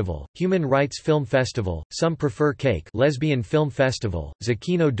Festival, Human Rights Film Festival, Some Prefer Cake Lesbian Film Festival,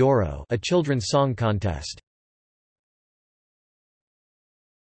 Zucchino d'Oro, a children's song contest.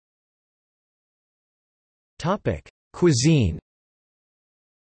 Cuisine.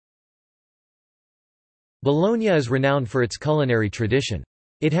 Bologna is renowned for its culinary tradition.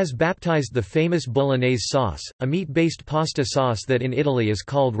 It has baptized the famous Bolognese sauce, a meat-based pasta sauce that in Italy is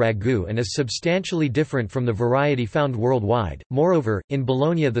called ragu and is substantially different from the variety found worldwide. Moreover, in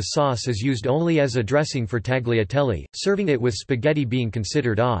Bologna the sauce is used only as a dressing for tagliatelle, serving it with spaghetti being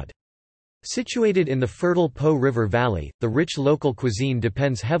considered odd. Situated in the fertile Po River Valley, the rich local cuisine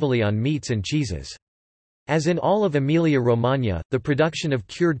depends heavily on meats and cheeses. As in all of Emilia-Romagna, the production of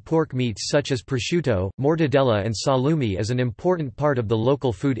cured pork meats such as prosciutto, mortadella and salumi is an important part of the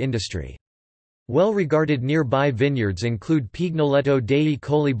local food industry. Well-regarded nearby vineyards include Pignoletto dei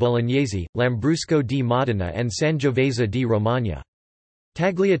Colli Bolognesi, Lambrusco di Modena and Sangiovese di Romagna.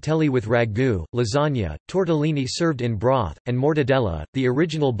 Tagliatelle with ragu, lasagna, tortellini served in broth, and mortadella, the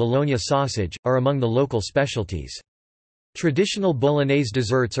original Bologna sausage, are among the local specialties. Traditional Bolognese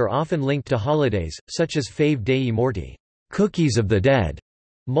desserts are often linked to holidays, such as fave dei morti, cookies of the dead,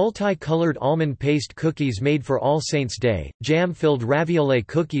 Multi-colored almond paste cookies made for All Saints' Day, jam-filled ravioli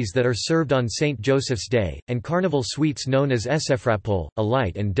cookies that are served on St. Joseph's Day, and carnival sweets known as esefrapole, a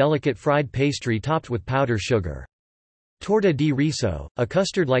light and delicate fried pastry topped with powdered sugar. Torta di riso, a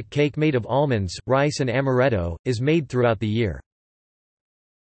custard-like cake made of almonds, rice and amaretto, is made throughout the year.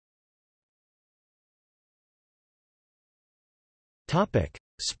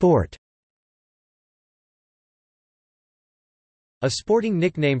 Sport. A sporting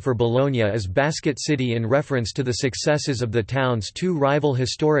nickname for Bologna is Basket City in reference to the successes of the town's two rival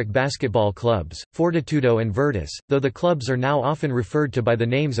historic basketball clubs, Fortitudo and Virtus, though the clubs are now often referred to by the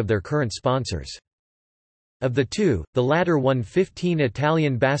names of their current sponsors. Of the two, the latter won 15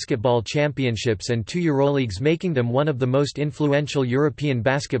 Italian basketball championships and 2 Euroleagues, making them one of the most influential European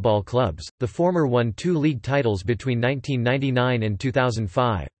basketball clubs. The former won 2 league titles between 1999 and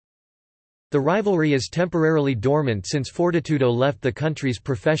 2005. The rivalry is temporarily dormant since Fortitudo left the country's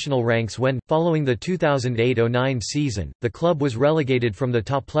professional ranks when, following the 2008–09 season, the club was relegated from the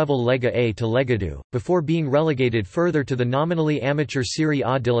top-level Lega A to Lega 2, before being relegated further to the nominally amateur Serie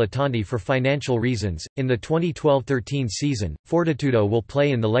A Dilettanti for financial reasons. In the 2012–13 season, Fortitudo will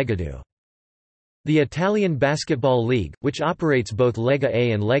play in the Lega 2. The Italian Basketball League, which operates both Lega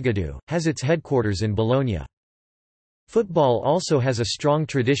A and Lega 2, has its headquarters in Bologna. Football also has a strong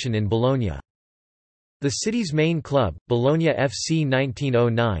tradition in Bologna. The city's main club, Bologna FC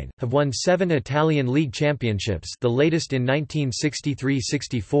 1909, have won 7 Italian league championships, the latest in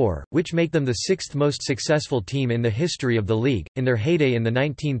 1963–64, which make them the 6th most successful team in the history of the league. In their heyday in the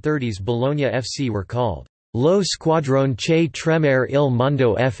 1930s, Bologna FC were called Lo Squadrone che tremare il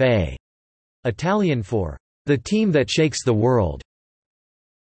mondo fa, Italian for the team that shakes the world.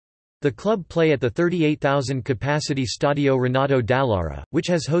 The club play at the 38,000-capacity Stadio Renato Dallara, which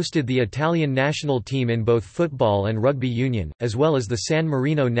has hosted the Italian national team in both football and rugby union, as well as the San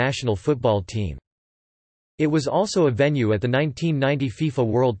Marino national football team. It was also a venue at the 1990 FIFA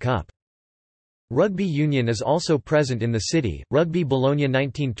World Cup. Rugby union is also present in the city. Rugby Bologna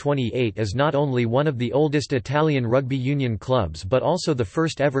 1928 is not only one of the oldest Italian rugby union clubs but also the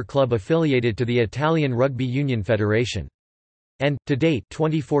first ever club affiliated to the Italian Rugby Union Federation. And, to date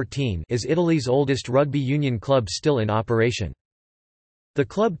 2014, is Italy's oldest rugby union club still in operation. The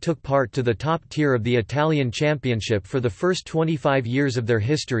club took part to the top tier of the Italian Championship for the first 25 years of their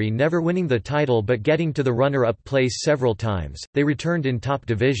history, never winning the title but getting to the runner-up place several times. They returned in top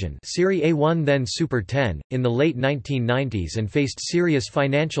division Serie A1 then Super 10, in the late 1990s and faced serious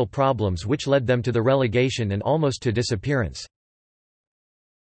financial problems which led them to the relegation and almost to disappearance.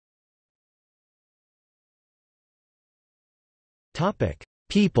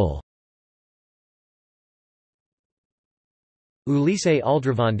 People. Ulisse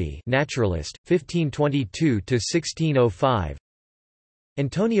Aldrovandi, naturalist, 1522–1605.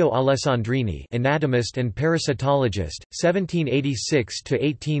 Antonio Alessandrini, anatomist and parasitologist,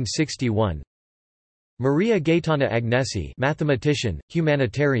 1786–1861. Maria Gaetana Agnesi, mathematician,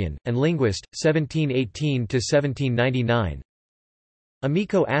 humanitarian, and linguist, 1718–1799.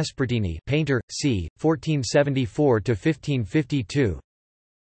 Amico Aspertini, painter, c. 1474–1552.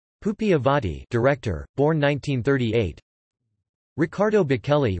 Pupi Avati, director, born 1938. Riccardo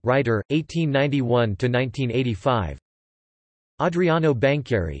Bachelli, writer, 1891–1985. Adriano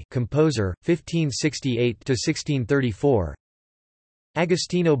Banchieri, composer, 1568–1634.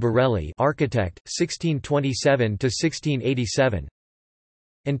 Agostino Borelli, architect, 1627–1687.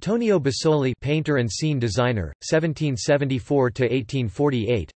 Antonio Basoli, painter and scene designer,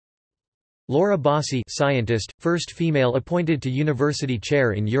 1774–1848. Laura Bassi, scientist, first female appointed to university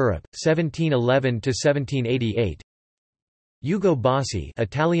chair in Europe, 1711–1788. Ugo Bassi,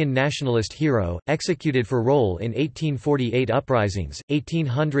 Italian nationalist hero, executed for role in 1848 uprisings,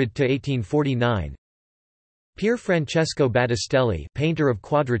 1800–1849. Pier Francesco Battistelli, painter of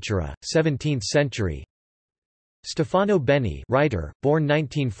quadratura, 17th century. Stefano Benni, writer, born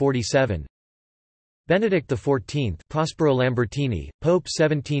 1947. Benedict XIV, Prospero Lambertini, Pope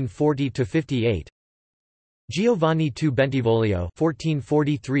 1740–58. Giovanni II Bentivoglio,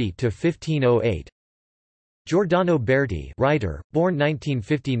 1443–1508. Giordano Berti, writer, born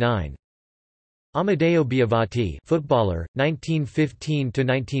 1959. Amedeo Biavati, footballer,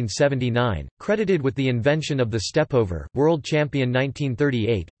 1915–1979, credited with the invention of the stepover, world champion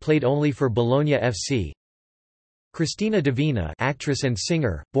 1938, played only for Bologna FC. Cristina Divina, actress and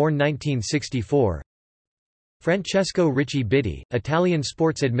singer, born 1964. Francesco Ricci Bitti, Italian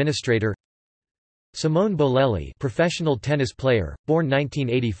sports administrator. Simone Bolelli, professional tennis player, born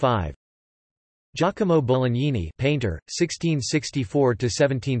 1985. Giacomo Bolognini, painter,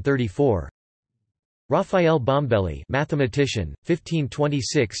 1664–1734. Raphael Bombelli, mathematician,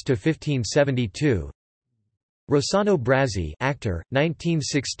 1526 to 1572. Rossano Brazzi, actor,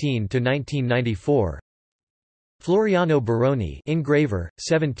 1916 to 1994. Floriano Baroni, engraver,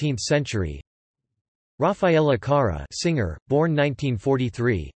 17th century. Raffaella Cara, singer, born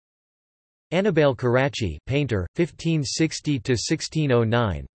 1943. Annibale Carracci, painter, 1560 to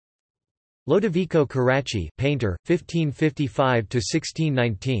 1609. Lodovico Carracci, painter, 1555 to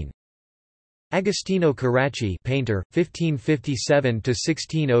 1619. Agostino Carracci, painter, 1557 to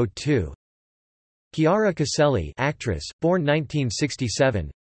 1602. Chiara Caselli, actress, born 1967.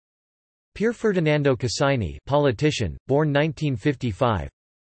 Pier Ferdinando Casini, politician, born 1955.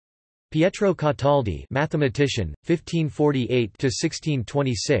 Pietro Cataldi, mathematician, 1548 to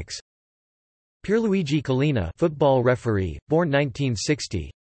 1626. Pierluigi Collina, football referee, born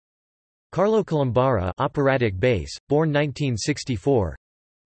 1960. Carlo Colombara, operatic bass, born 1964.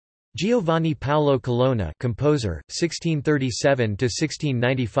 Giovanni Paolo Colonna, composer, 1637 to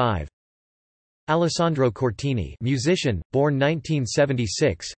 1695. Alessandro Cortini, musician, born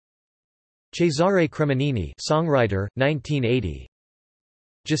 1976. Cesare Cremonini, songwriter, 1980.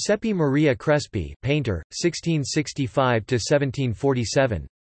 Giuseppe Maria Crespi, painter, 1665 to 1747.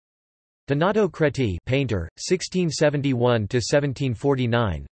 Donato Creti, painter, 1671 to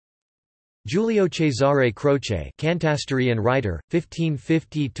 1749. Giulio Cesare Croce, cantastory and writer,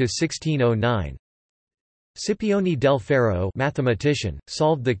 1550 to 1609. Scipione del Ferro, mathematician,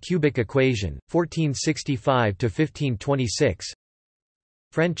 solved the cubic equation, 1465 to 1526.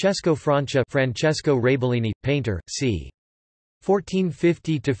 Francesco Francia, Francesco Rebellini, painter, c.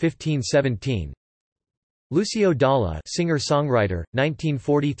 1450 to 1517. Lucio Dalla, singer-songwriter,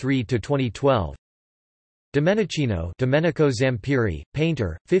 1943 to 2012. Domenichino, Domenico Zampiri,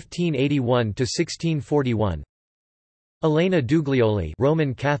 painter, 1581 to 1641. Elena Duglioli,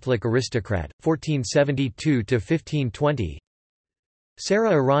 Roman Catholic aristocrat, 1472 to 1520.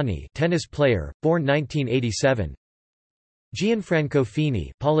 Sara Errani, tennis player, born 1987. Gianfranco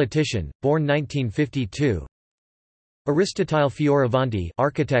Fini, politician, born 1952. Aristotile Fioravanti,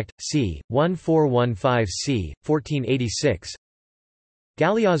 architect, c. 1415 c. 1486.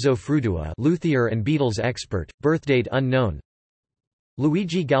 Galeazzo Frutua, luthier and Beatles expert, birthdate unknown.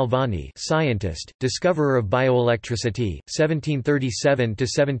 Luigi Galvani, scientist, discoverer of bioelectricity, 1737 to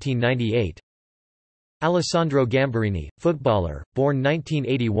 1798. Alessandro Gamberini, footballer, born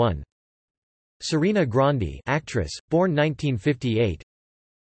 1981. Serena Grandi, actress, born 1958.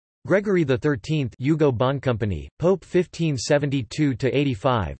 Gregory XIII, Ugo Boncompagni, Pope 1572 to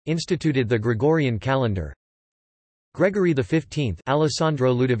 85, instituted the Gregorian calendar. Gregory XV,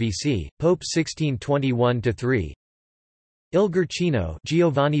 Alessandro Ludovisi, Pope 1621 to 3. Il Guercino,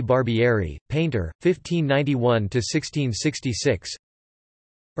 Giovanni Barbieri, painter, 1591 to 1666.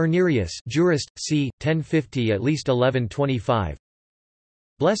 Irnerius, jurist, c. 1050 at least 1125.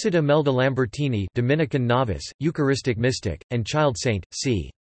 Blessed Imelda Lambertini, Dominican novice, Eucharistic mystic, and child saint, c.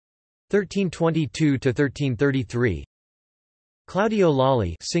 1322 to 1333. Claudio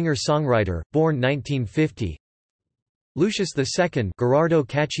Lolli, singer-songwriter, born 1950. Lucius II, Gerardo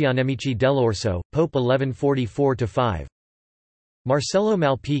Caccianemici dell'Orso, Pope 1144 to 5. Marcello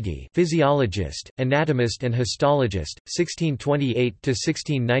Malpighi, physiologist, anatomist and histologist, 1628 to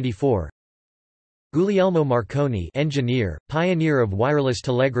 1694. Guglielmo Marconi, engineer, pioneer of wireless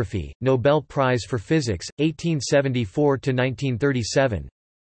telegraphy, Nobel Prize for Physics, 1874 to 1937.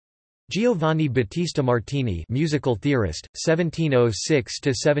 Giovanni Battista Martini, musical theorist, 1706 to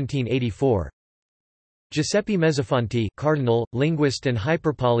 1784. Giuseppe Mezzofanti, cardinal, linguist and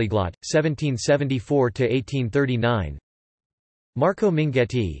hyperpolyglot, 1774 to 1839. Marco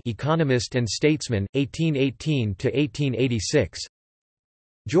Minghetti, economist and statesman, 1818 to 1886.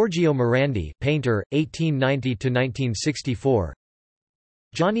 Giorgio Morandi, painter, 1890 to 1964.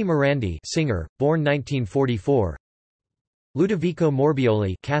 Gianni Morandi, singer, born 1944. Ludovico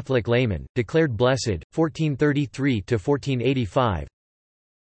Morbioli, Catholic layman, declared blessed, 1433 to 1485.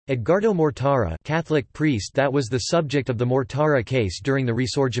 Edgardo Mortara, Catholic priest that was the subject of the Mortara case during the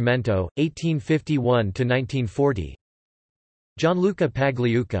Risorgimento, 1851 to 1940. Gianluca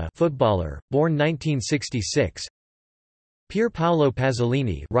Pagliuca, footballer, born 1966. Pier Paolo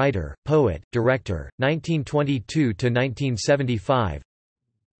Pasolini, writer, poet, director, 1922 to 1975.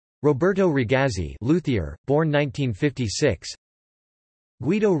 Roberto Ragazzi, luthier, born 1956.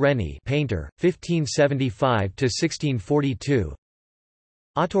 Guido Reni, painter, 1575 to 1642.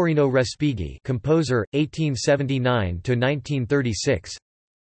 Ottorino Respighi, composer, 1879 to 1936.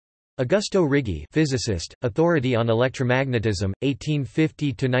 Augusto Righi, physicist, authority on electromagnetism, 1850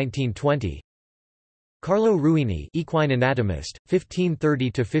 to 1920. Carlo Ruini, equine anatomist,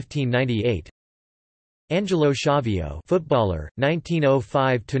 1530 to 1598. Angelo Sciavio, footballer,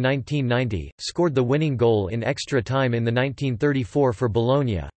 1905–1990, scored the winning goal in extra time in the 1934 for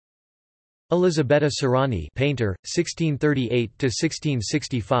Bologna. Elisabetta Serrani, painter,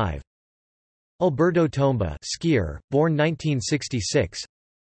 1638–1665. Alberto Tomba, skier, born 1966.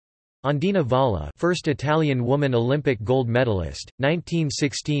 Ondina Valla, first Italian woman Olympic gold medalist,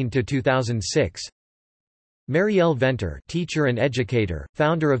 1916–2006. Marielle Venter, teacher and educator,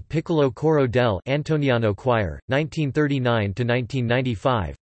 founder of Piccolo Coro del Antoniano Choir,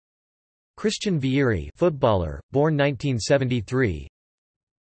 1939–1995. Christian Vieri, footballer, born 1973.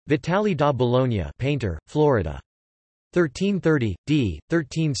 Vitali da Bologna, painter, Florida. 1330, d.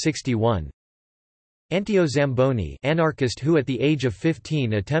 1361. Antio Zamboni, anarchist who at the age of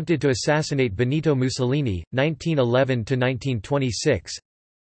 15 attempted to assassinate Benito Mussolini, 1911–1926.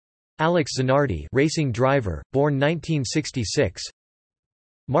 Alex Zanardi, racing driver, born 1966.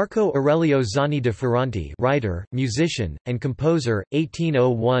 Marco Aurelio Zani de Ferranti, writer, musician, and composer,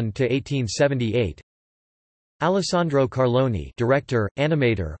 1801–1878. Alessandro Carloni, director,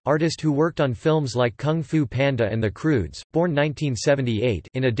 animator, artist who worked on films like Kung Fu Panda and The Croods, born 1978.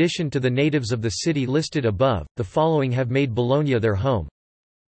 In addition to the natives of the city listed above, the following have made Bologna their home.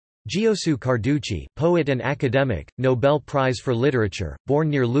 Giosu Carducci, poet and academic, Nobel Prize for Literature, born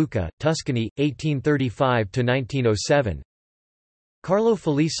near Lucca, Tuscany, 1835–1907. Carlo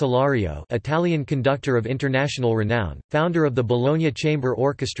Felice Solario, Italian conductor of international renown, founder of the Bologna Chamber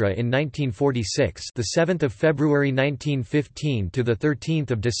Orchestra in 1946, the 7th of February 1915 to the 13th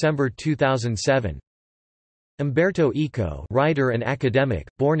of December 2007. Umberto Eco, writer and academic,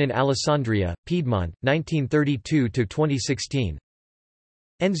 born in Alessandria, Piedmont, 1932 to 2016.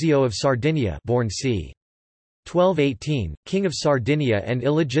 Enzio of Sardinia, born c. 1218, King of Sardinia and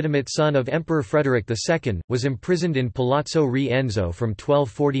illegitimate son of Emperor Frederick II, was imprisoned in Palazzo Re Enzo from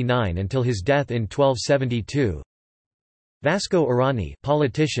 1249 until his death in 1272. Vasco Arani,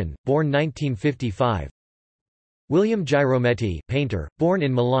 politician, born 1955. William Girometti, painter, born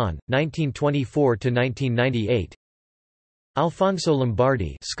in Milan, 1924 to 1998. Alfonso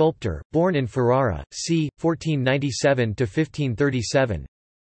Lombardi, sculptor, born in Ferrara, c. 1497 to 1537.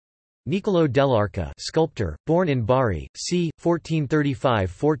 Niccolò Dell'Arca, sculptor, born in Bari, c.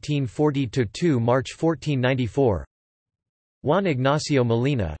 1435–1440–2 March 1494. Juan Ignacio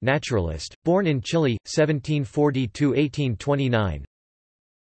Molina, naturalist, born in Chile, 1740–1829.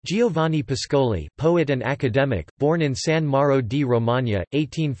 Giovanni Pascoli, poet and academic, born in San Mauro di Romagna,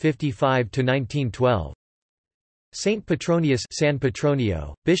 1855–1912. Saint Petronius, San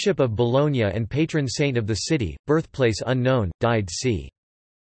Petronio, bishop of Bologna and patron saint of the city, birthplace unknown, died c.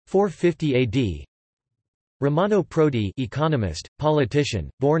 450 AD. Romano Prodi, economist, politician,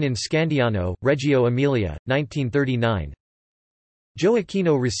 born in Scandiano, Reggio Emilia, 1939.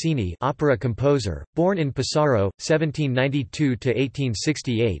 Gioacchino Rossini, opera composer, born in Pesaro, 1792 to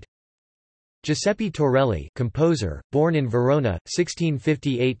 1868. Giuseppe Torelli, composer, born in Verona,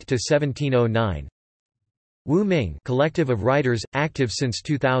 1658 to 1709. Wu Ming, collective of writers, active since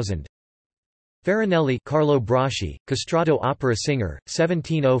 2000. Farinelli, Carlo Braschi, castrato opera singer,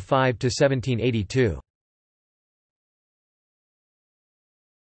 1705–1782.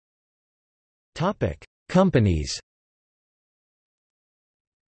 Companies.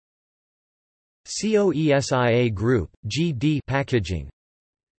 COESIA Group, G.D. Packaging.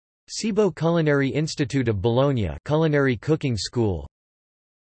 Cibo Culinary Institute of Bologna, Culinary Cooking School.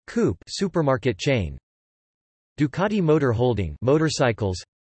 Coop, supermarket chain. Ducati Motor Holding, motorcycles.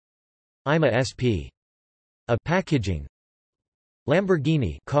 IMA SP. A packaging.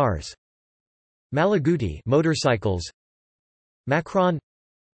 Lamborghini, cars. Malaguti, motorcycles. Macron.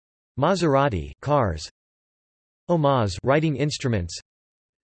 Maserati, cars. Omaz, writing instruments.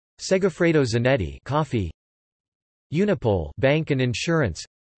 Segafredo Zanetti, coffee. Unipol, bank and insurance.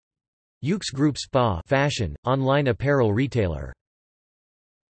 Yux Group Spa, fashion, online apparel retailer.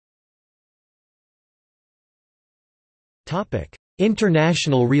 Topic: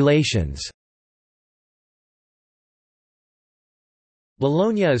 International relations.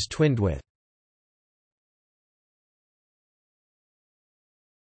 Bologna is twinned with.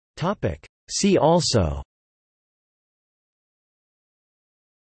 See also: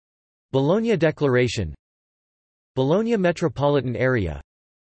 Bologna Declaration, Bologna Metropolitan Area,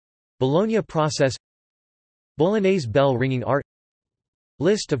 Bologna Process, Bolognese bell ringing art,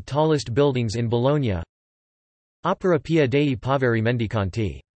 List of tallest buildings in Bologna, Opera Pia dei Poveri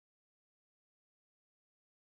Mendicanti.